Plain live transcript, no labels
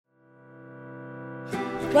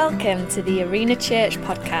Welcome to the Arena Church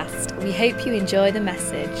podcast. We hope you enjoy the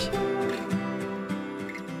message.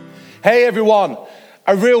 Hey everyone,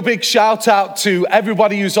 a real big shout out to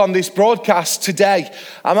everybody who's on this broadcast today.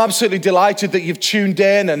 I'm absolutely delighted that you've tuned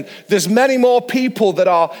in, and there's many more people that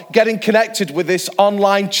are getting connected with this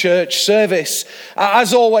online church service.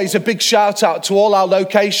 As always, a big shout out to all our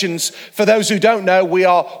locations. For those who don't know, we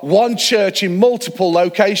are one church in multiple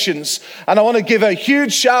locations. And I want to give a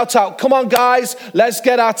huge shout out. Come on guys, let's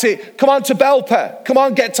get at it. Come on to Belper. Come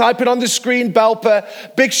on, get typing on the screen, Belper.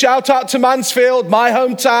 Big shout out to Mansfield, my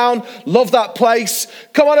hometown. Love that place.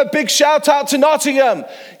 Come on, a big shout out to Nottingham.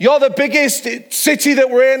 You're the biggest city that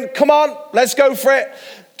we're in. Come on, let's go for it.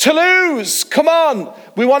 Toulouse, come on.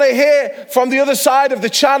 We want to hear from the other side of the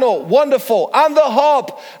channel. Wonderful. And the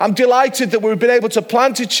Hub. I'm delighted that we've been able to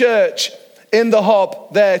plant a church in the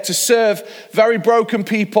Hub there to serve very broken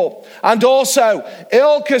people. And also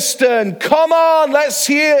Ilkeston, come on, let's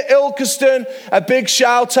hear Ilkeston, a big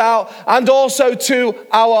shout out. And also to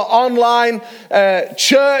our online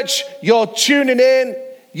church, you're tuning in,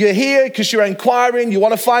 you're here because you're inquiring, you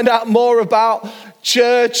want to find out more about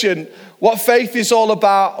church and what faith is all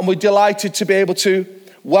about, and we're delighted to be able to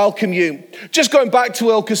welcome you. Just going back to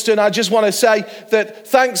Ilkeston, I just want to say that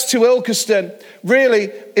thanks to Ilkeston,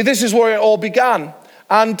 really, this is where it all began.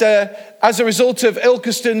 And as a result of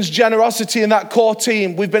Ilkeston's generosity in that core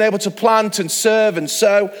team, we've been able to plant and serve and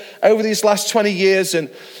sow over these last 20 years. And,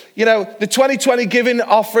 you know, the 2020 giving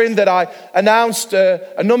offering that I announced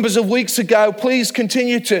a numbers of weeks ago, please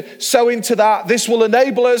continue to sow into that. This will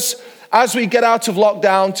enable us, as we get out of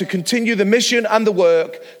lockdown, to continue the mission and the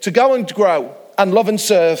work, to go and grow and love and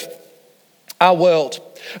serve our world.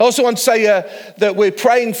 I also want to say that we're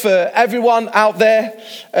praying for everyone out there.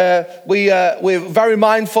 We're very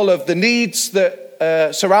mindful of the needs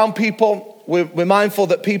that surround people. We're mindful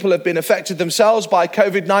that people have been affected themselves by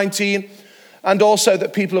COVID-19, and also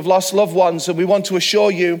that people have lost loved ones, and we want to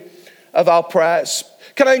assure you of our prayers.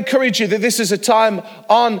 Can I encourage you that this is a time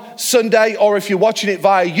on Sunday, or if you're watching it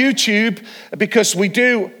via YouTube, because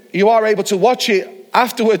you are able to watch it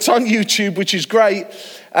afterwards on YouTube, which is great.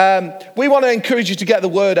 We want to encourage you to get the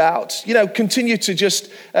word out. You know, continue to just,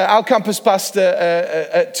 our campus pastor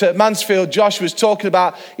at Mansfield, Josh, was talking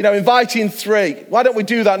about, you know, inviting 3. Why don't we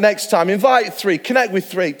do that next time? Invite 3, connect with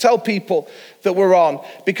 3, tell people that we're on,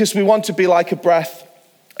 because we want to be like a breath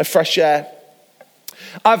of fresh air.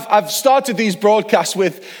 I've started these broadcasts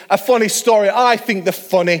with a funny story. I think they're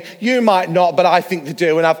funny. You might not, but I think they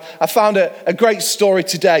do. And I found a great story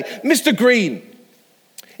today. Mr. Green,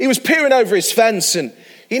 he was peering over his fence, and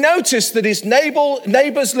he noticed that his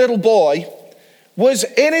neighbor's little boy was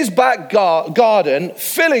in his back garden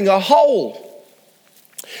filling a hole.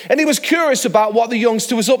 And he was curious about what the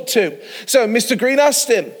youngster was up to. So Mr. Green asked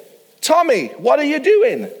him, "Tommy, what are you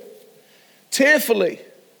doing?" Tearfully,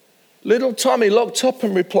 little Tommy looked up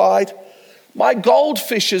and replied, "My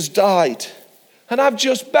goldfish has died, and I've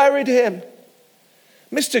just buried him."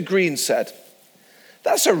 Mr. Green said,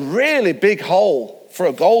 "That's a really big hole for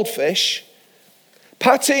a goldfish."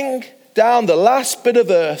 Patting down the last bit of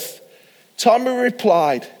earth, Tommy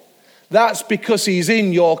replied, "That's because he's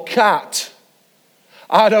in your cat."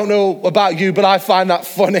 I don't know about you, but I find that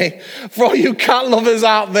funny. For all you cat lovers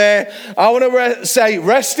out there, I want to say,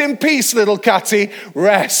 rest in peace, little catty.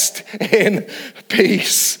 Rest in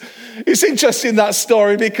peace. It's interesting, that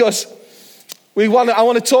story, because I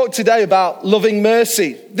want to talk today about loving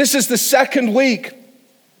mercy. This is the second week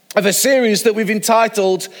of a series that we've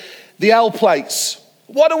entitled The L Plates.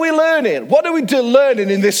 What are we learning? What are we learning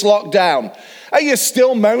in this lockdown? Are you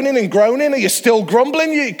still moaning and groaning? Are you still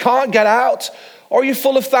grumbling? You can't get out? Or are you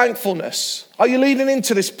full of thankfulness? Are you leading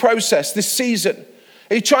into this process, this season?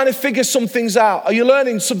 Are you trying to figure some things out? Are you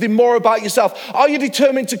learning something more about yourself? Are you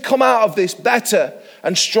determined to come out of this better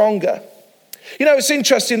and stronger? You know, it's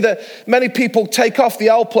interesting that many people take off the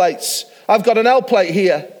L plates. I've got an L plate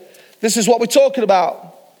here. This is what we're talking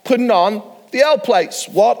about, putting on the L plates.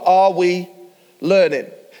 What are we learning?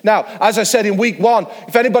 Now, as I said in week 1,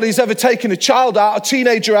 if anybody's ever taken a child out, a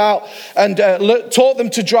teenager out, and taught them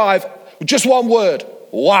to drive, just one word: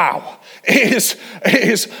 wow. It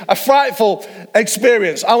is a frightful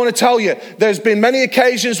experience. I want to tell you, there's been many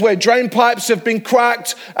occasions where drain pipes have been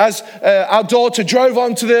cracked as our daughter drove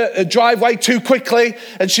onto the driveway too quickly,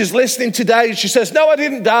 and she's listening today, and she says, "No, I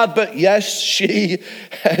didn't, Dad," but yes, she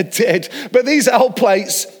did. But these L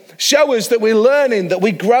plates show us that we're learning, that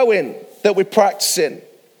we're growing, that we're practicing.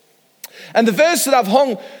 And the verse that I've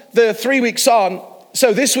hung the 3 weeks on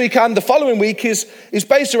So this week and the following week is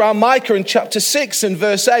based around Micah in chapter 6 and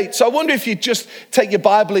verse 8. So I wonder if you just take your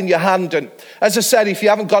Bible in your hand. And as I said, if you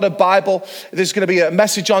haven't got a Bible, there's going to be a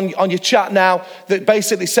message on your chat now that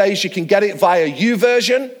basically says you can get it via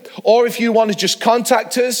YouVersion. Or if you want to just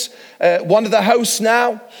contact us, one of the hosts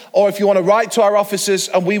now, or if you want to write to our offices,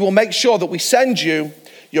 and we will make sure that we send you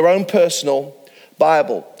your own personal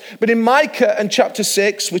Bible. But in Micah and chapter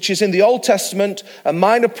 6, which is in the Old Testament, a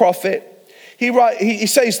minor prophet, he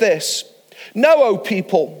says this: "Know, O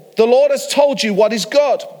people, the Lord has told you what is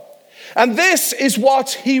good, and this is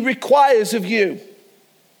what he requires of you: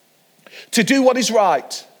 to do what is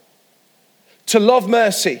right, to love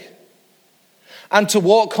mercy, and to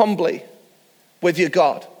walk humbly with your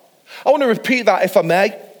God." I want to repeat that if I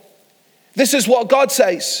may. This is what God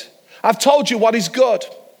says. I've told you what is good,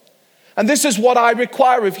 and this is what I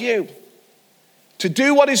require of you: to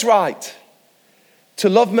do what is right, to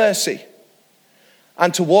love mercy,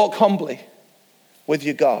 and to walk humbly with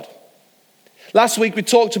your God. Last week we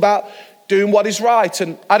talked about doing what is right,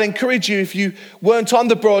 and I'd encourage you, if you weren't on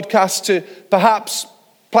the broadcast, to perhaps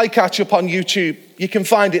play catch up on YouTube. You can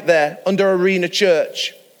find it there under Arena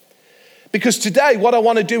Church. Because today what I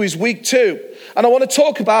want to do is week 2, and I want to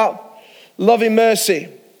talk about loving mercy.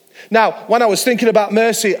 Now, when I was thinking about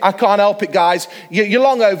mercy, I can't help it, guys. You're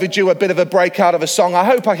long overdue a bit of a breakout of a song. I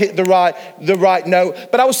hope I hit the right note.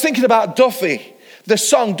 But I was thinking about Duffy, the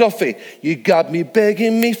song Duffy. You got me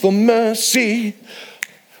begging me for mercy.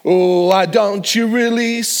 Oh, why don't you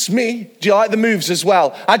release me? Do you like the moves as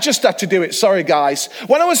well? I just had to do it. Sorry, guys.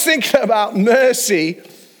 When I was thinking about mercy,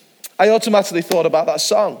 I automatically thought about that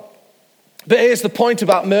song. But here's the point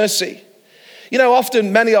about mercy. You know,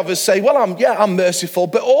 often many of us say, well, I'm merciful,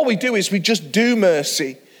 but all we do is we just do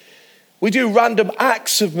mercy. We do random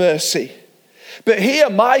acts of mercy. But here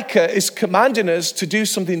Micah is commanding us to do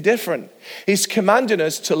something different. He's commanding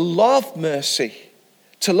us to love mercy.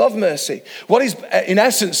 To love mercy. What he's in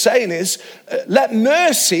essence saying is, let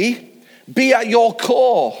mercy be at your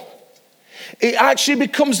core. It actually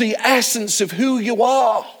becomes the essence of who you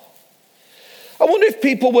are. I wonder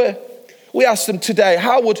if we asked them today,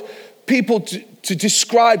 how would people to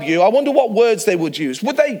describe you, I wonder what words they would use.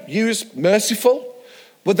 Would they use merciful?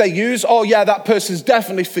 Would they use, oh yeah, that person's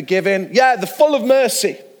definitely forgiving. Yeah, they're full of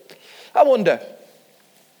mercy. I wonder.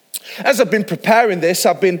 As I've been preparing this,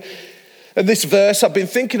 I've been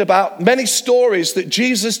thinking about many stories that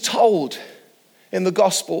Jesus told in the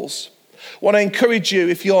Gospels. I want to encourage you,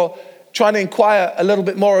 if you're trying to inquire a little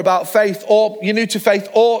bit more about faith, or you're new to faith,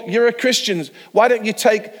 or you're a Christian, why don't you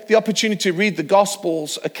take the opportunity to read the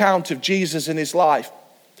Gospels account of Jesus in his life?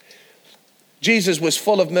 Jesus was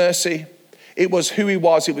full of mercy. It was who he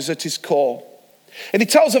was. It was at his core. And he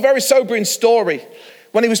tells a very sobering story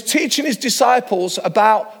when he was teaching his disciples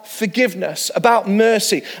about forgiveness, about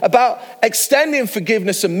mercy, about extending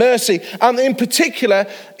forgiveness and mercy, and in particular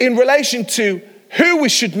in relation to who we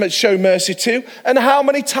should show mercy to and how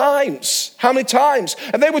many times.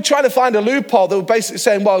 And they were trying to find a loophole. They were basically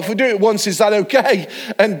saying, well, if we do it once, is that okay?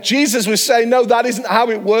 And Jesus was saying, no, that isn't how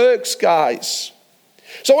it works, guys.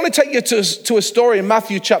 So I want to take you to a story in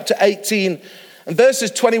Matthew chapter 18 and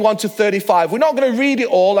verses 21 to 35. We're not going to read it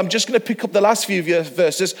all. I'm just going to pick up the last few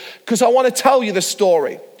verses because I want to tell you the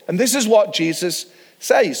story. And this is what Jesus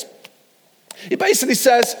says. He basically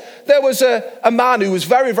says there was a man who was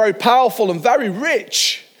very, very powerful and very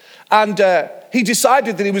rich. And he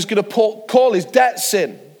decided that he was going to call his debts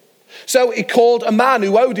in. So he called a man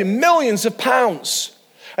who owed him millions of pounds.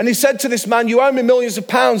 And he said to this man, you owe me millions of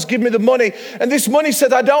pounds, give me the money. And this man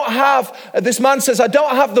says, I don't have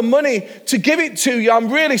the money to give it to you. I'm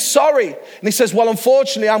really sorry. And he says, well,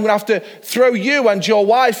 unfortunately, I'm going to have to throw you and your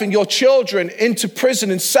wife and your children into prison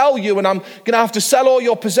and sell you. And I'm going to have to sell all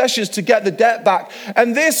your possessions to get the debt back.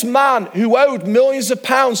 And this man who owed millions of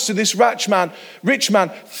pounds to this rich man,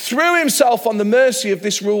 threw himself on the mercy of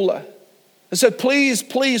this ruler and said, please,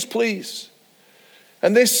 please, please.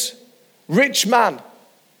 And this rich man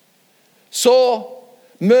saw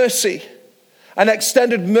mercy and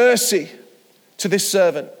extended mercy to this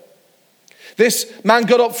servant. This man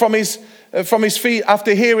got up from his feet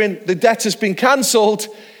after hearing the debt has been cancelled.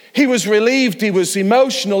 He was relieved, he was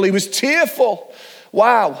emotional, he was tearful.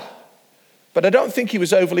 Wow. But I don't think he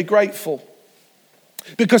was overly grateful.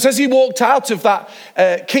 Because as he walked out of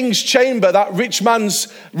that king's chamber, that rich man's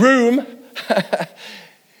room,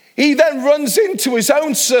 he then runs into his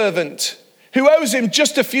own servant who owes him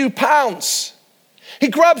just a few pounds. He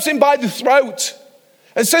grabs him by the throat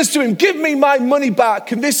and says to him, give me my money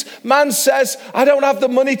back. And this man says, I don't have the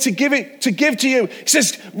money to give to you. He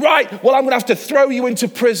says, right, well, I'm going to have to throw you into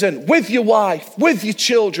prison with your wife, with your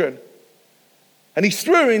children. and he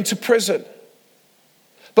threw him into prison.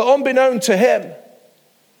 But unbeknown to him,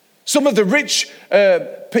 some of the rich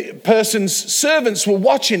person's servants were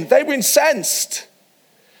watching. They were incensed.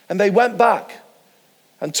 And they went back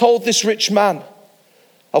and told this rich man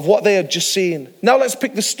of what they had just seen. Now let's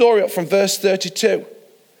pick the story up from verse 32.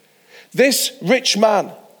 This rich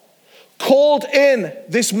man called in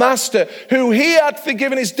this master who he had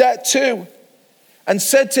forgiven his debt to and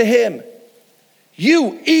said to him,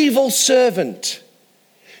 "You evil servant,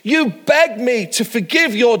 you begged me to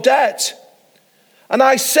forgive your debt. And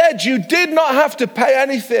I said you did not have to pay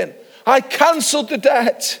anything. I cancelled the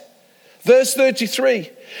debt." Verse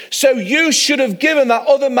 33, "So you should have given that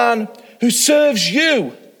other man who serves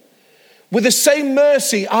you with the same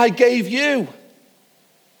mercy I gave you."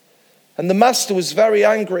 And the master was very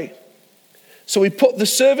angry. So he put the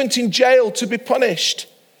servant in jail to be punished.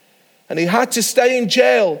 And he had to stay in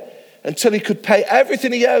jail until he could pay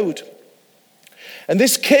everything he owed. And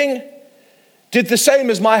this king did the same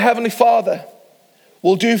as my heavenly Father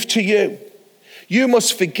will do to you. You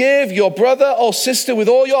must forgive your brother or sister with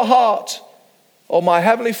all your heart, or my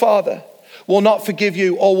heavenly Father will not forgive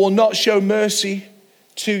you or will not show mercy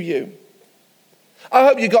to you. I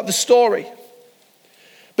hope you got the story.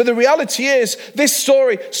 But the reality is, this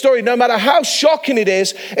story, no matter how shocking it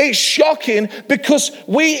is, it's shocking because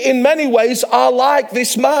we in many ways are like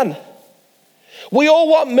this man. We all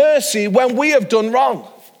want mercy when we have done wrong.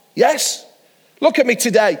 Yes? Look at me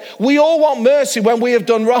today. We all want mercy when we have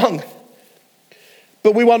done wrong.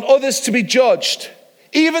 But we want others to be judged,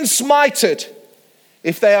 even smited,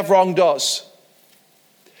 if they have wronged us.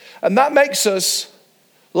 And that makes us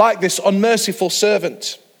like this unmerciful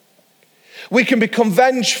servant. We can become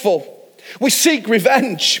vengeful. We seek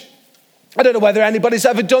revenge. I don't know whether anybody's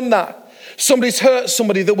ever done that. Somebody's hurt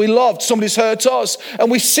somebody that we loved. Somebody's hurt us. And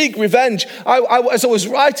we seek revenge. As I was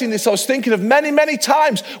writing this, I was thinking of many, many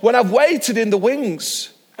times when I've waited in the wings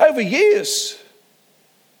over years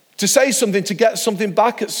to say something, to get something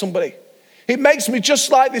back at somebody. It makes me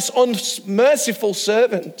just like this unmerciful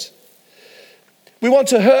servant. We want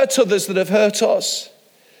to hurt others that have hurt us.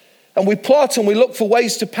 And we plot and we look for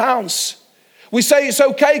ways to pounce. We say it's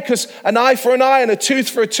okay because an eye for an eye and a tooth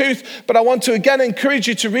for a tooth. But I want to again encourage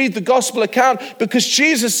you to read the gospel account because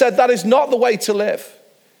Jesus said that is not the way to live.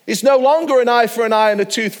 It's no longer an eye for an eye and a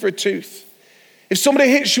tooth for a tooth. If somebody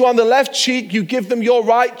hits you on the left cheek, you give them your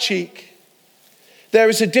right cheek. There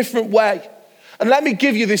is a different way. And let me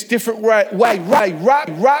give you this different way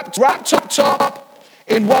wrapped up top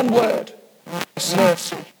in one word. It's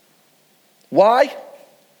mercy. Why?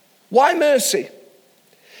 Why mercy?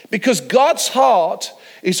 Because God's heart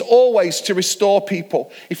is always to restore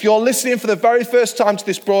people. If you're listening for the very first time to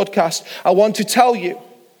this broadcast, I want to tell you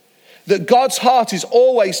that God's heart is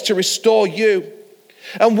always to restore you.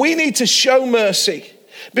 And we need to show mercy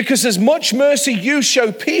because as much mercy you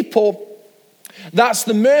show people, that's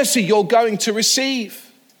the mercy you're going to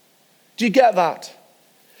receive. Do you get that?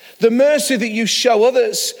 The mercy that you show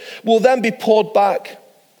others will then be poured back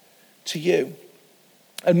to you.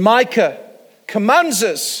 And Micah commands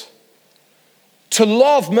us to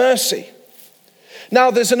love mercy. Now,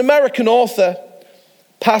 there's an American author,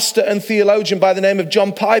 pastor and theologian by the name of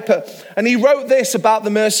John Piper, and he wrote this about the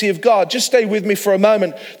mercy of God. Just stay with me for a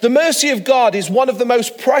moment. The mercy of God is one of the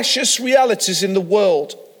most precious realities in the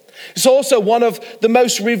world. It's also one of the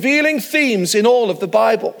most revealing themes in all of the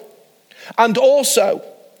Bible, and also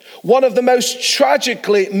one of the most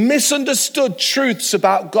tragically misunderstood truths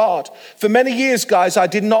about God. For many years, guys, I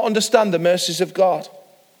did not understand the mercies of God.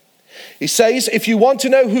 He says, if you want to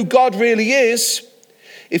know who God really is,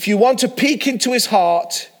 if you want to peek into his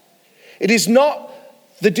heart, it is not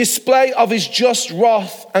the display of his just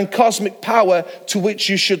wrath and cosmic power to which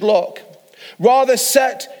you should look. Rather,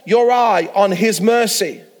 set your eye on his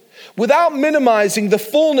mercy without minimizing the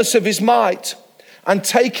fullness of his might and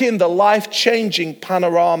take in the life-changing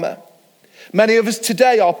panorama. Many of us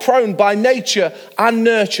today are prone by nature and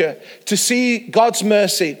nurture to see God's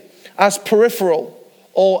mercy as peripheral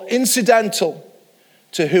or incidental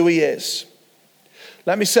to who he is.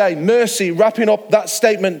 Let me say, mercy, wrapping up that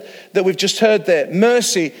statement that we've just heard there,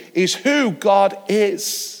 mercy is who God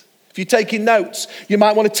is. If you're taking notes, you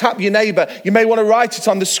might want to tap your neighbor. You may want to write it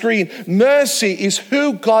on the screen. Mercy is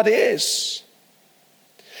who God is.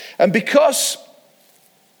 And because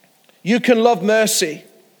you can love mercy,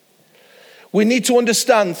 we need to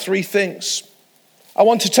understand three things. I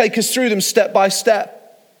want to take us through them step by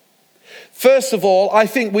step. First of all, I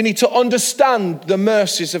think we need to understand the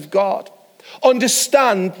mercies of God.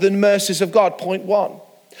 Understand the mercies of God, point one.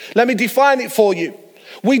 Let me define it for you.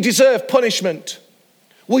 We deserve punishment.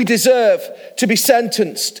 We deserve to be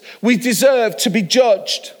sentenced. We deserve to be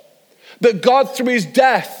judged. But God, through his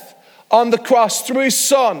death on the cross, through his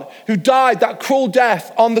son who died that cruel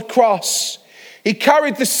death on the cross, he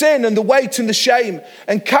carried the sin and the weight and the shame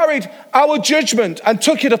and carried our judgment and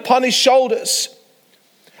took it upon his shoulders.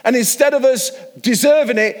 And instead of us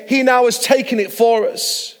deserving it, he now has taken it for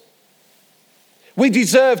us. We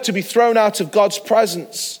deserve to be thrown out of God's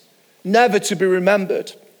presence, never to be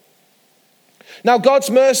remembered. Now, God's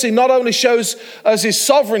mercy not only shows us his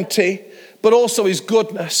sovereignty, but also his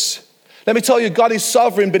goodness. Let me tell you, God is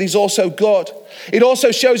sovereign, but he's also good. It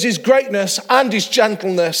also shows his greatness and his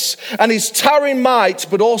gentleness and his towering might,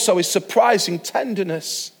 but also his surprising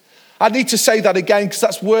tenderness. I need to say that again because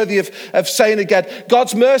that's worthy of saying again.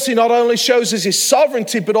 God's mercy not only shows us his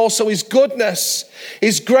sovereignty, but also his goodness,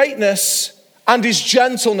 his greatness, and his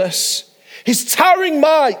gentleness. His towering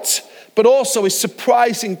might, but also his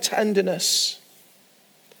surprising tenderness.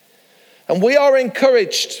 And we are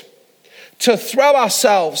encouraged to throw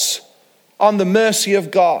ourselves on the mercy of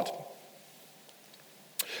God.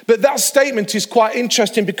 But that statement is quite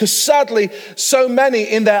interesting because sadly, so many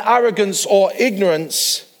in their arrogance or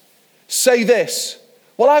ignorance say this: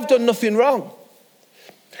 well, I've done nothing wrong.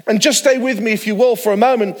 And just stay with me, if you will, for a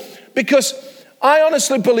moment, because I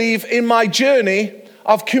honestly believe in my journey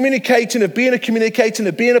of communicating, of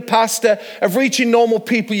being a pastor, of reaching normal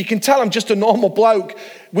people. You can tell I'm just a normal bloke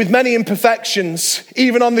with many imperfections,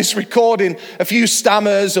 even on this recording, a few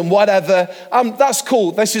stammers and whatever. That's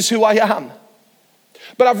cool. This is who I am.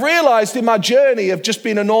 But I've realized in my journey of just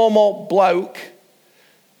being a normal bloke,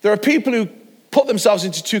 there are people who put themselves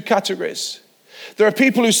into two categories. There are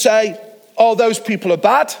people who say, oh, those people are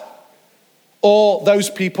bad, or those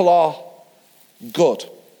people are good.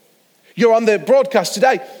 You're on the broadcast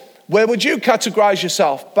today. Where would you categorize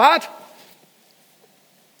yourself? Bad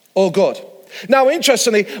or good? Now,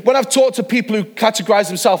 interestingly, when I've talked to people who categorize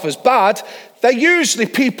themselves as bad, they're usually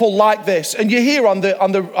people like this. And you're here on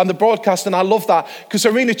the broadcast, and I love that because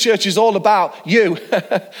Arena Church is all about you.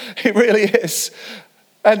 It really is.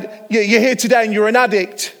 And you're here today and you're an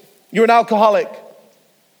addict. You're an alcoholic.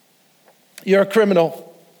 You're a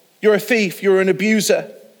criminal. You're a thief. You're an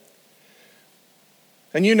abuser.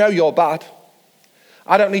 And you know you're bad.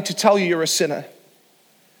 I don't need to tell you you're a sinner.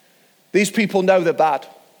 These people know they're bad.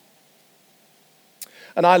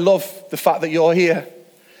 And I love the fact that you're here.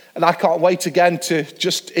 And I can't wait again to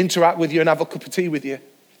just interact with you and have a cup of tea with you.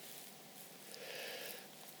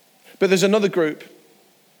 But there's another group.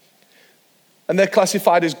 And they're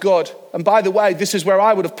classified as good. And by the way, this is where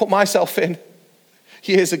I would have put myself in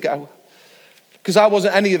years ago. Because I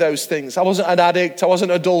wasn't any of those things. I wasn't an addict. I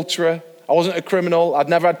wasn't an adulterer. I wasn't a criminal. I'd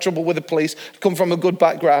never had trouble with the police. I'd come from a good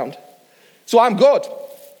background. So I'm good.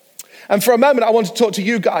 And for a moment, I want to talk to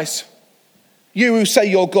you guys. You who say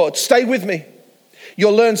you're good. Stay with me.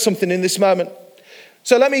 You'll learn something in this moment.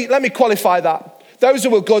 So let me qualify that. Those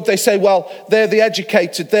who are good, they say, well, they're the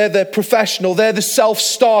educated, they're the professional, they're the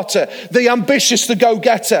self-starter, the ambitious, the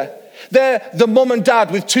go-getter. They're the mum and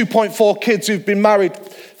dad with 2.4 kids who've been married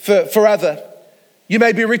forever. You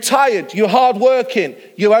may be retired, you're hardworking,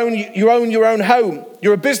 you own your own home,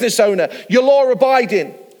 you're a business owner, you're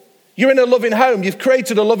law-abiding, you're in a loving home, you've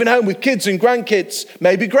created a loving home with kids and grandkids,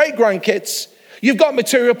 maybe great-grandkids. You've got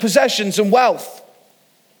material possessions and wealth.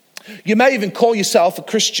 You may even call yourself a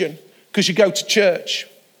Christian because you go to church.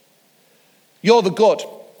 You're the good.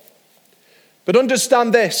 But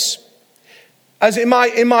understand this, as in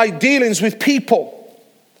my dealings with people,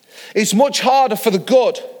 it's much harder for the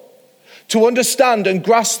good to understand and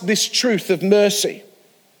grasp this truth of mercy,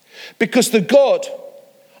 because the good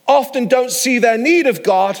often don't see their need of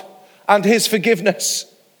God and his forgiveness.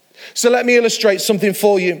 So let me illustrate something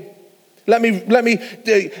for you. Let me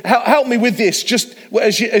help me with this, just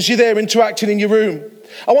as you're there interacting in your room.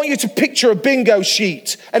 I want you to picture a bingo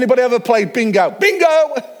sheet. Anybody ever played bingo?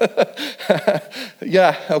 Bingo!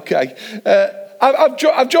 Yeah, okay. I've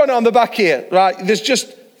drawn it on the back here, right?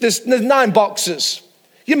 There's 9 boxes.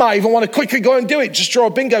 You might even want to quickly go and do it. Just draw a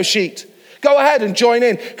bingo sheet. Go ahead and join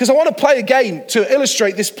in, because I want to play a game to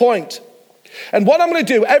illustrate this point. And what I'm going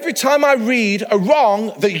to do, every time I read a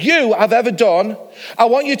wrong that you have ever done, I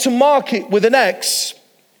want you to mark it with an X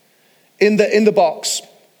in the box.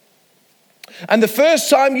 And the first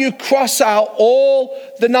time you cross out all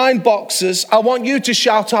the 9 boxes, I want you to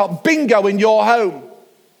shout out bingo in your home.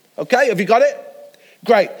 Okay, have you got it?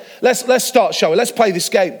 Great. Let's start, shall we? Let's play this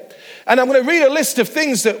game. And I'm going to read a list of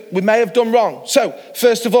things that we may have done wrong. So,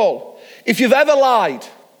 first of all, if you've ever lied,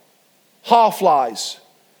 half lies,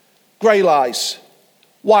 grey lies,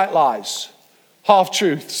 white lies, half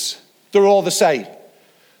truths, they're all the same.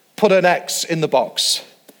 Put an X in the box.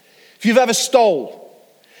 if you've ever stole,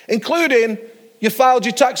 including you filed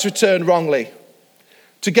your tax return wrongly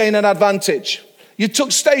to gain an advantage, you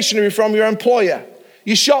took stationery from your employer,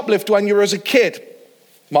 you shoplifted when you were as a kid,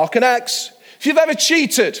 mark an X. If you've ever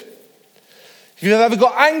cheated, if you've ever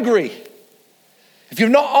got angry, if you've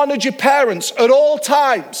not honored your parents at all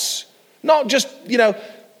times, not just,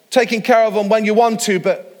 taking care of them when you want to,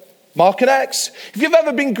 but mark an X. If you've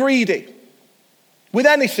ever been greedy with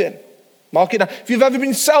anything, mark it down. If you've ever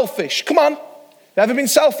been selfish, come on. If you've ever been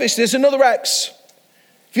selfish, there's another X.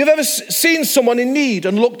 If you've ever seen someone in need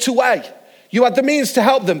and looked away, you had the means to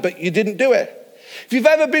help them, but you didn't do it. If you've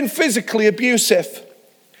ever been physically abusive,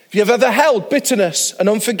 if you've ever held bitterness and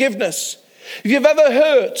unforgiveness, if you've ever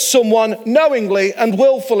hurt someone knowingly and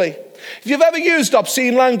willfully, if you've ever used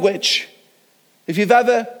obscene language, if you've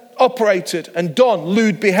ever operated and done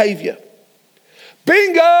lewd behavior,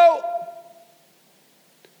 bingo!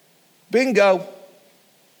 Bingo.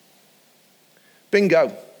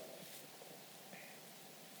 Bingo.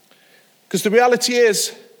 Because the reality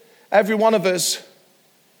is, every one of us,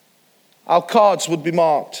 our cards would be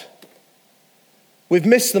marked. We've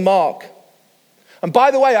missed the mark. And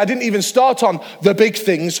by the way, I didn't even start on the big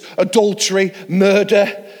things: adultery, murder,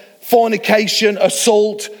 fornication,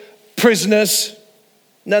 assault, prisoners.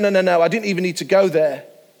 No. I didn't even need to go there.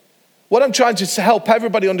 What I'm trying to help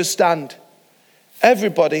everybody understand,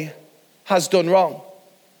 everybody has done wrong.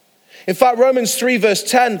 In fact, Romans 3 verse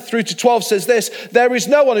 10 through to 12 says this: there is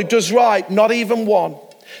no one who does right, not even one.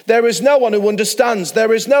 There is no one who understands.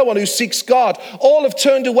 There is no one who seeks God. All have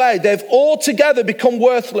turned away. They've altogether become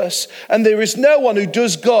worthless. And there is no one who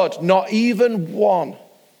does good, not even one.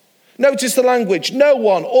 Notice the language: no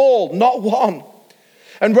one, all, not one.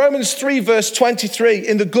 And Romans 3 verse 23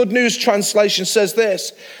 in the Good News translation says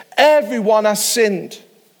this: everyone has sinned.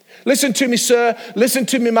 Listen to me, sir. Listen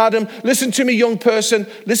to me, madam. Listen to me, young person.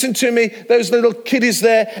 Listen to me, those little kiddies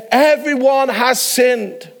there. Everyone has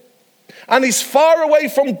sinned and is far away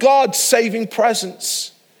from God's saving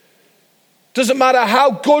presence. Doesn't matter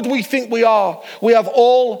how good we think we are, we have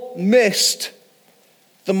all missed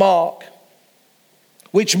the mark.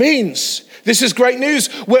 Which means, this is great news,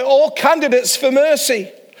 we're all candidates for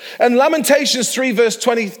mercy. And Lamentations 3 verse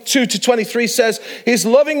 22 to 23 says, his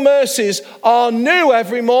loving mercies are new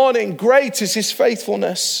every morning. Great is his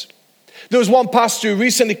faithfulness. There was one pastor who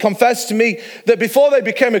recently confessed to me that before they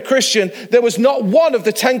became a Christian, there was not one of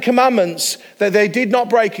the 10 commandments that they did not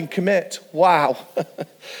break and commit. Wow.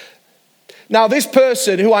 Now this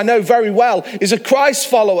person, who I know very well, is a Christ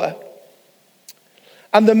follower.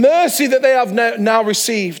 And the mercy that they have now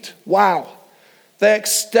received, wow, they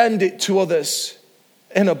extend it to others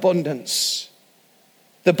in abundance.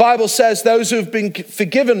 The Bible says those who have been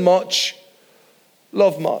forgiven much,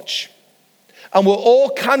 love much. And we're all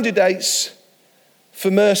candidates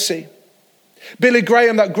for mercy. Billy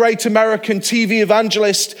Graham, that great American TV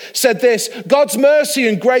evangelist, said this: God's mercy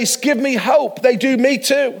and grace give me hope. They do me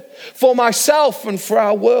too, for myself and for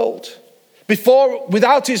our world.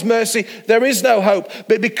 Without his mercy, there is no hope.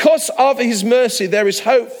 But because of his mercy, there is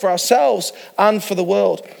hope for ourselves and for the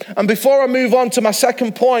world. And before I move on to my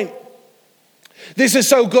second point, this is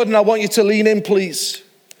so good and I want you to lean in, please.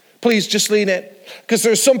 Please just lean in. Because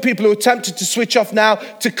there are some people who are tempted to switch off now,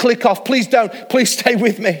 to click off. Please don't. Please stay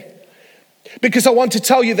with me. Because I want to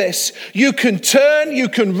tell you this: you can turn, you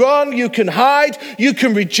can run, you can hide, you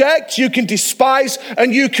can reject, you can despise,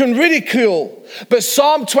 and you can ridicule. But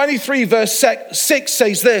Psalm 23 verse 6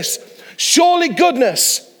 says this: surely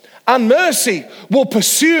goodness and mercy will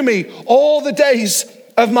pursue me all the days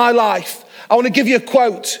of my life. I want to give you a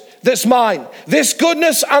quote that's mine. This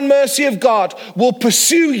goodness and mercy of God will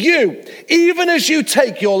pursue you even as you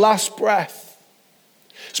take your last breath.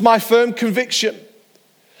 It's my firm conviction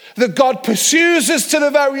that God pursues us to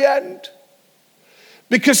the very end,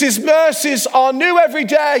 because his mercies are new every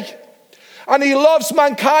day, and he loves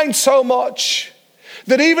mankind so much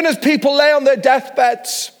that even as people lay on their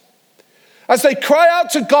deathbeds, as they cry out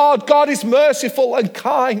to God, God is merciful and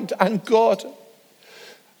kind and good,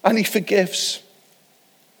 and he forgives.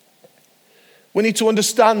 We need to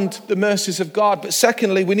understand the mercies of God. But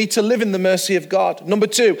secondly, we need to live in the mercy of God. Number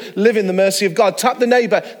 2, live in the mercy of God. Tap the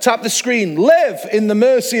neighbor, tap the screen. Live in the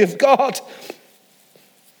mercy of God.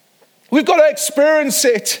 We've got to experience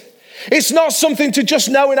it. It's not something to just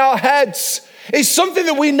know in our heads. It's something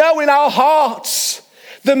that we know in our hearts.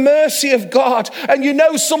 The mercy of God. And you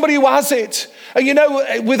know somebody who has it. And you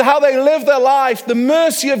know with how they live their life, the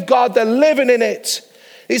mercy of God, they're living in it.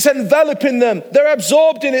 It's enveloping them. They're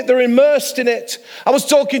absorbed in it. They're immersed in it. I was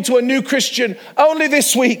talking to a new Christian only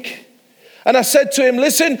this week. And I said to him,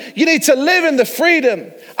 listen, you need to live in the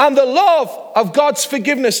freedom and the love of God's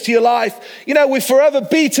forgiveness to your life. You know, we've forever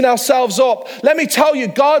beaten ourselves up. Let me tell you,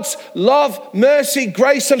 God's love, mercy,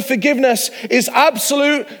 grace, and forgiveness is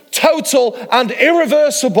absolute, total, and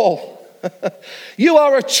irreversible. You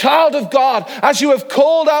are a child of God as you have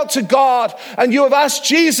called out to God and you have asked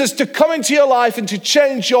Jesus to come into your life and to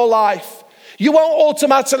change your life. You won't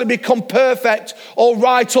automatically become perfect or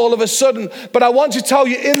right all of a sudden. But I want to tell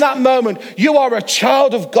you, in that moment, you are a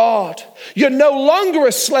child of God. You're no longer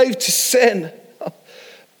a slave to sin.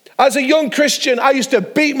 As a young Christian, I used to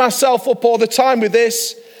beat myself up all the time with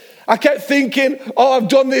this. I kept thinking, oh, I've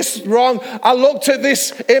done this wrong. I looked at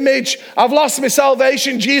this image. I've lost my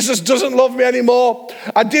salvation. Jesus doesn't love me anymore.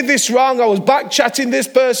 I did this wrong. I was back chatting this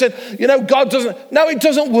person. You know, God doesn't. No, it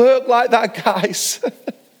doesn't work like that, guys.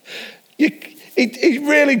 It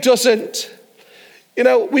really doesn't. You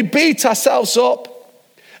know, we beat ourselves up.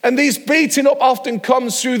 And these beating up often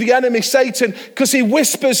comes through the enemy, Satan, because he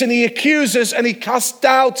whispers and he accuses and he casts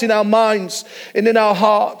doubt in our minds and in our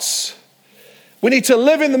hearts. We need to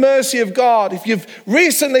live in the mercy of God. If you've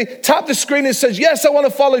recently tapped the screen and said, yes, I want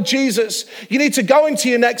to follow Jesus, you need to go into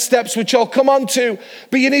your next steps, which I'll come on to.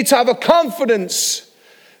 But you need to have a confidence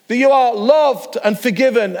that you are loved and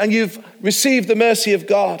forgiven and you've received the mercy of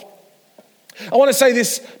God. I want to say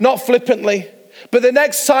this not flippantly, but the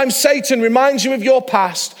next time Satan reminds you of your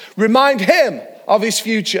past, remind him of his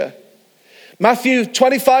future. Matthew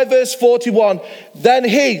 25 verse 41, then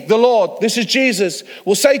he, the Lord, this is Jesus,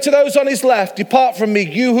 will say to those on his left, depart from me,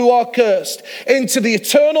 you who are cursed, into the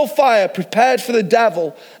eternal fire prepared for the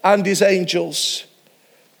devil and his angels.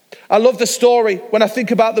 I love the story when I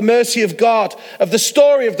think about the mercy of God, of the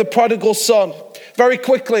story of the prodigal son. Very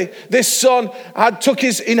quickly, this son took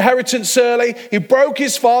his inheritance early. He broke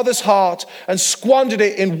his father's heart and squandered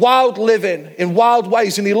it in wild living, in wild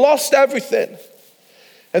ways, and he lost everything.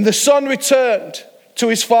 And the son returned to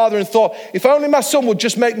his father and thought, if only my son would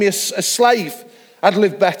just make me a slave, I'd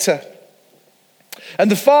live better. And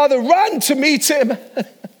the father ran to meet him.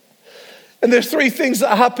 And there are three things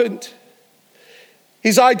that happened.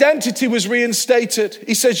 His identity was reinstated.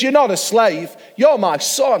 He says, you're not a slave, you're my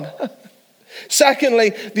son. Secondly,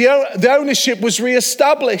 the ownership was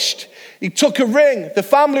reestablished. He took a ring, the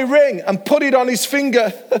family ring, and put it on his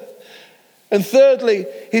finger. And thirdly,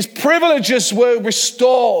 his privileges were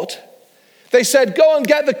restored. They said, go and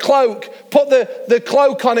get the cloak, put the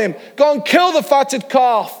cloak on him, go and kill the fatted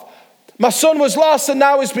calf. My son was lost and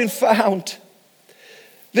now he's been found.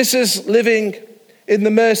 This is living in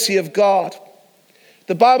the mercy of God.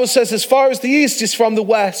 The Bible says, as far as the east is from the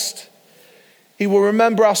west, he will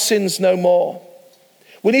remember our sins no more.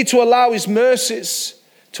 We need to allow his mercies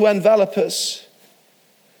to envelop us.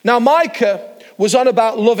 Now, Micah was on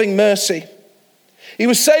about loving mercy. He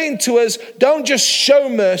was saying to us, don't just show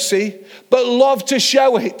mercy, but love to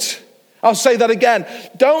show it. I'll say that again.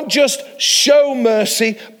 Don't just show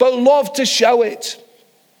mercy, but love to show it.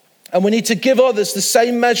 And we need to give others the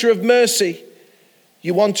same measure of mercy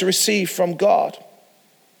you want to receive from God.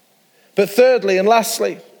 But thirdly and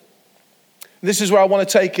lastly, this is where I want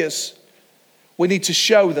to take us. We need to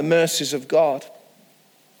show the mercies of God.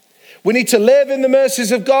 We need to live in the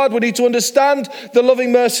mercies of God. We need to understand the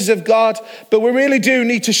loving mercies of God. But we really do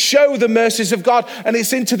need to show the mercies of God. And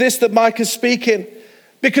it's into this that Mike is speaking.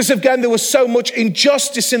 Because again, there was so much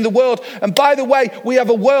injustice in the world. And by the way, we have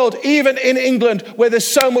a world, even in England, where there's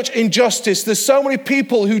so much injustice. There's so many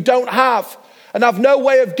people who don't have and have no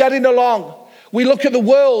way of getting along. We look at the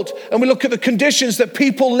world and we look at the conditions that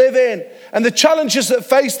people live in and the challenges that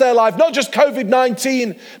face their life, not just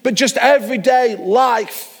COVID-19, but just everyday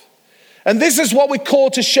life. And this is what we call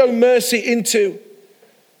to show mercy into.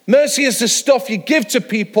 Mercy is the stuff you give to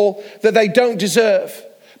people that they don't deserve,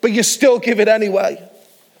 but you still give it anyway.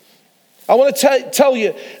 I want to tell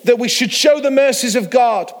you that we should show the mercies of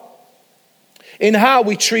God in how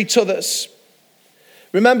we treat others.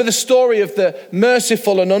 Remember the story of the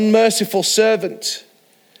merciful and unmerciful servant.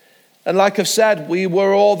 And like I've said, we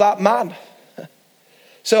were all that man.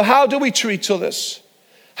 So how do we treat others?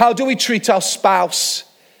 How do we treat our spouse,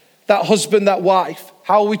 that husband, that wife?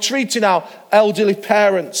 How are we treating our elderly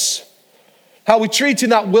parents? How are we treating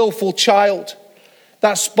that willful child,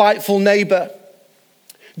 that spiteful neighbor?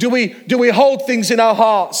 Do we hold things in our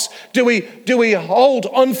hearts? Do we hold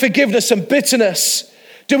unforgiveness and bitterness?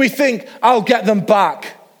 Do we think, I'll get them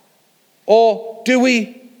back? Or do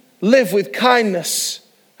we live with kindness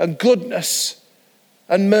and goodness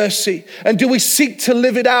and mercy? And do we seek to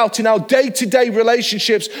live it out in our day-to-day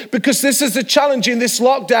relationships? Because this is the challenge in this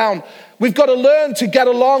lockdown. We've got to learn to get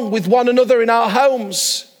along with one another in our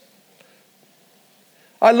homes.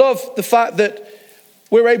 I love the fact that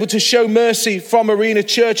we're able to show mercy from Arena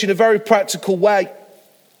Church in a very practical way.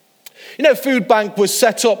 You know, Food Bank was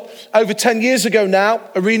set up over 10 years ago now,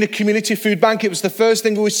 Arena Community Food Bank. It was the first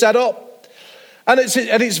thing we set up. And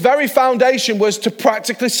its very foundation was to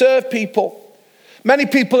practically serve people. Many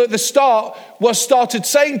people at the start started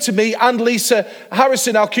saying to me and Lisa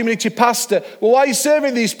Harrison, our community pastor, well, why are you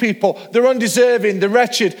serving these people? They're undeserving, they're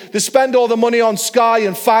wretched, they spend all the money on Sky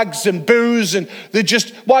and fags and booze, and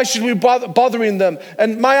why should we be bothering them?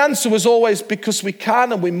 And my answer was always, because we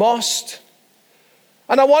can and we must.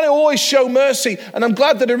 And I want to always show mercy, and I'm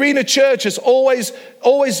glad that Arena Church has always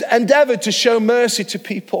endeavored to show mercy to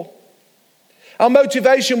people. Our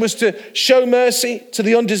motivation was to show mercy to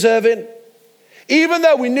the undeserving, even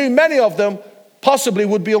though we knew many of them possibly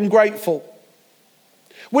would be ungrateful.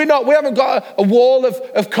 We haven't got a wall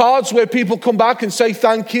of cards where people come back and say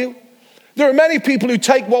thank you. There are many people who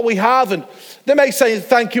take what we have, and they may say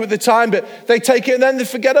thank you at the time, but they take it and then they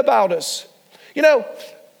forget about us. You know,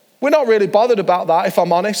 we're not really bothered about that, if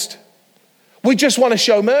I'm honest. We just want to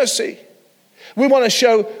show mercy. We want to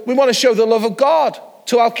show the love of God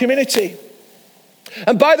to our community.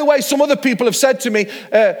 And by the way, some other people have said to me,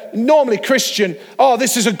 normally Christian, oh,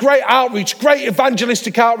 this is a great outreach, great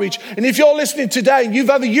evangelistic outreach. And if you're listening today and you've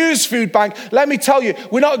ever used Food Bank, let me tell you,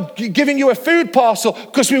 we're not giving you a food parcel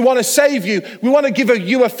because we want to save you. We want to give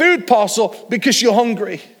you a food parcel because you're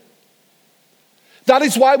hungry. That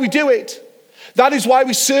is why we do it. That is why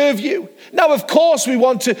we serve you. Now, of course, we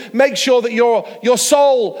want to make sure that your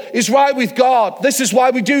soul is right with God. This is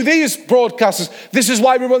why we do these broadcasts. This is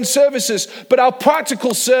why we run services. But our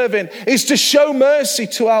practical serving is to show mercy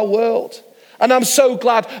to our world. And I'm so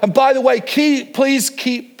glad. And by the way, please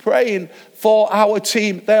keep praying for our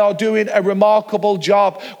team. They are doing a remarkable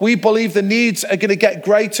job. We believe the needs are going to get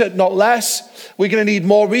greater, not less. We're going to need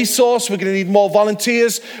more resource. We're going to need more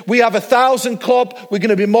volunteers. We have 1,000 club. We're going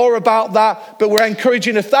to be more about that. But we're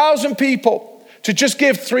encouraging 1,000 people to just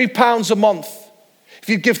give £3 a month. If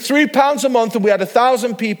you give £3 a month and we had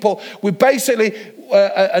 1,000 people, we're basically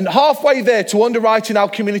and halfway there to underwriting our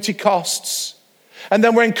community costs. And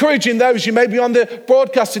then we're encouraging those, you may be on the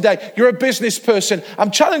broadcast today, you're a business person. I'm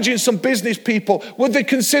challenging some business people. Would they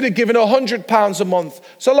consider giving £100 a month?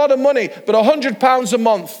 It's a lot of money, but £100 a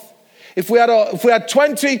month. If we had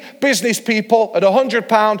 20 business people at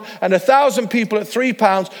 £100 and 1,000 people at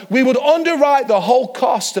 £3, we would underwrite the whole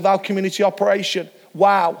cost of our community operation.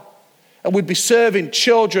 Wow. And we'd be serving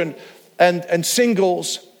children and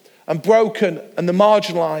singles and broken and the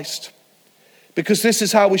marginalized. Because this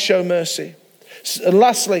is how we show mercy. And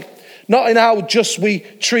lastly, not in how just we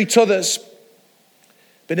treat others,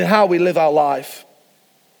 but in how we live our life.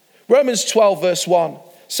 Romans 12 verse 1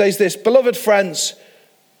 says this, beloved friends,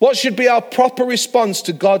 what should be our proper response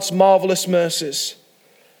to God's marvelous mercies?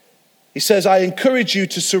 He says, I encourage you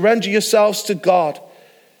to surrender yourselves to God,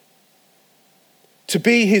 to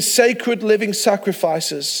be his sacred living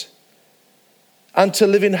sacrifices, and to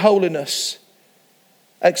live in holiness,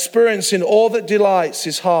 experiencing all that delights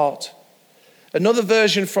his heart. Another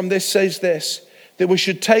version from this says this, that we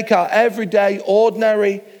should take our everyday,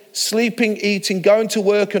 ordinary, sleeping, eating, going to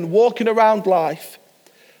work and walking around life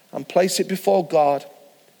and place it before God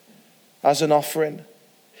as an offering.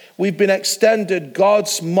 We've been extended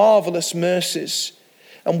God's marvelous mercies,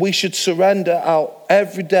 and we should surrender our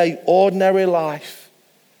everyday, ordinary life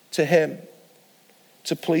to him,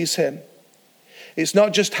 to please him. It's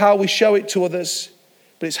not just how we show it to others,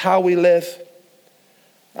 but it's how we live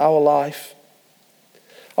our life.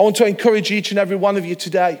 I want to encourage each and every one of you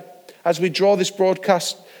today, as we draw this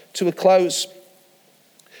broadcast to a close,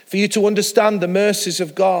 for you to understand the mercies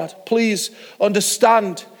of God. Please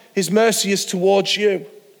understand his mercy is towards you.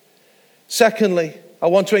 Secondly, I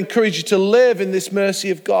want to encourage you to live in this mercy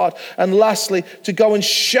of God. And lastly, to go and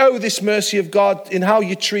show this mercy of God in how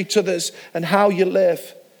you treat others and how you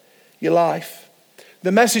live your life.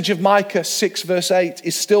 The message of Micah 6 verse 8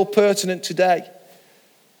 is still pertinent today.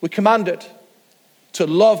 We're commanded to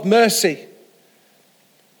love mercy.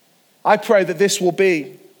 I pray that this will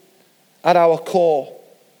be at our core.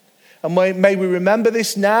 And may we remember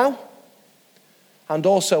this now and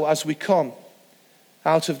also as we come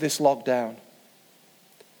out of this lockdown.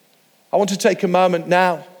 I want to take a moment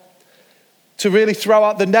now to really throw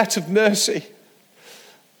out the net of mercy.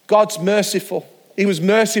 God's merciful. He was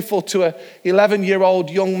merciful to an 11-year-old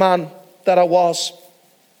young man that I was.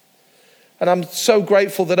 And I'm so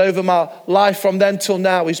grateful that over my life from then till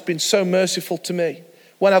now, he's been so merciful to me.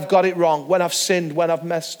 When I've got it wrong, when I've sinned, when I've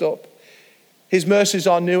messed up. His mercies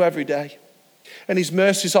are new every day. and his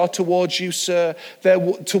mercies are towards you, sir. They're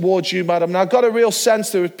towards you, madam. Now, I've got a real sense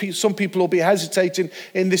there are some people who will be hesitating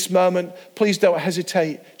in this moment. Please don't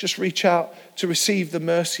hesitate. Just reach out to receive the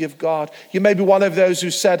mercy of God. You may be one of those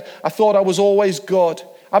who said, I thought I was always good.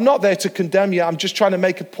 I'm not there to condemn you. I'm just trying to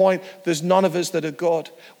make a point. There's none of us that are good.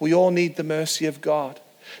 We all need the mercy of God.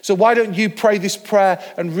 So why don't you pray this prayer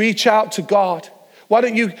and reach out to God? Why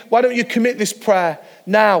don't you commit this prayer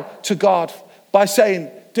now to God by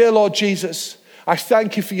saying, dear Lord Jesus, I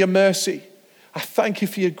thank you for your mercy. I thank you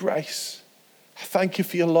for your grace. I thank you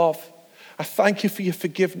for your love. I thank you for your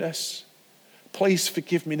forgiveness. Please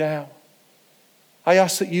forgive me now. I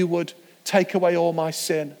ask that you would take away all my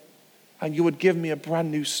sin and you would give me a brand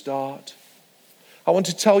new start. I want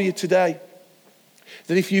to tell you today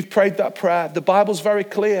that if you've prayed that prayer, the Bible's very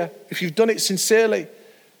clear. If you've done it sincerely,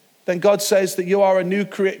 then God says that you are a new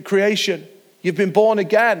creation. You've been born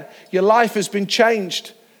again. Your life has been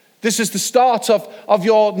changed. This is the start of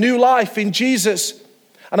your new life in Jesus.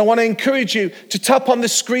 And I want to encourage you to tap on the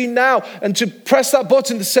screen now and to press that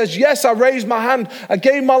button that says, yes, I raised my hand. I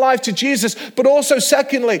gave my life to Jesus. But also,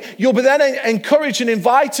 secondly, you'll be then encouraged and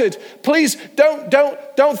invited. Please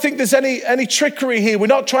don't think there's any trickery here. We're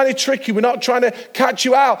not trying to trick you. We're not trying to catch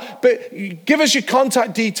you out. But give us your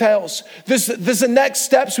contact details. There's the next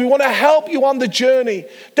steps. We want to help you on the journey.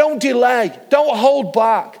 Don't delay. Don't hold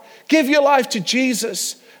back. Give your life to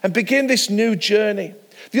Jesus and begin this new journey.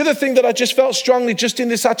 The other thing that I just felt strongly just in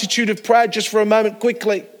this attitude of prayer, just for a moment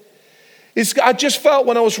quickly, is I just felt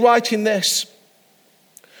when I was writing this,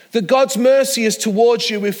 that God's mercy is towards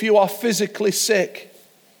you if you are physically sick.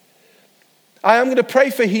 I am going to pray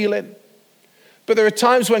for healing, but there are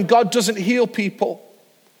times when God doesn't heal people,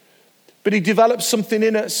 but he develops something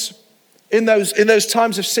in us in those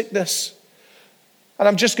times of sickness. And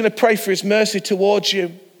I'm just going to pray for his mercy towards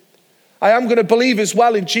you. I am going to believe as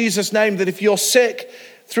well in Jesus' name that if you're sick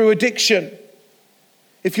through addiction,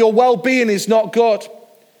 if your well-being is not good,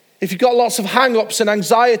 if you've got lots of hang-ups and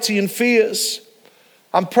anxiety and fears,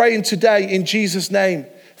 I'm praying today in Jesus' name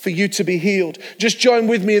for you to be healed. Just join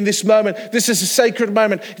with me in this moment. This is a sacred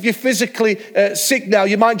moment. If you're physically sick now,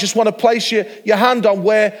 you might just want to place your hand on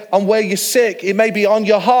where you're sick. It may be on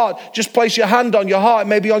your heart. Just place your hand on your heart. It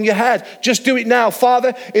may be on your head. Just do it now.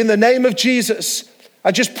 Father, in the name of Jesus,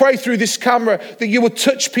 I just pray through this camera that you would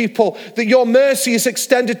touch people, that your mercy is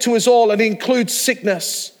extended to us all and includes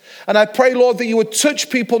sickness. And I pray, Lord, that you would touch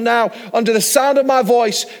people now under the sound of my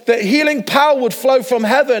voice, that healing power would flow from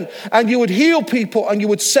heaven and you would heal people and you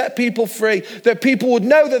would set people free, that people would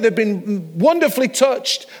know that they've been wonderfully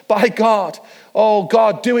touched by God. Oh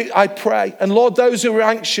God, do it, I pray. And Lord, those who are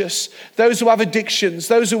anxious, those who have addictions,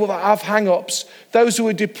 those who have hang-ups, those who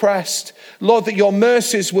are depressed, Lord, that your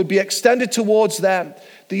mercies would be extended towards them,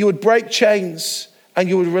 that you would break chains and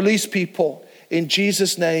you would release people. In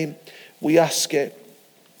Jesus' name, we ask it.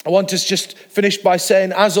 I want to just finish by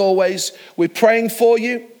saying, as always, we're praying for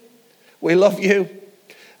you, we love you,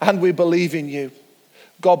 and we believe in you.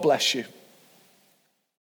 God bless you.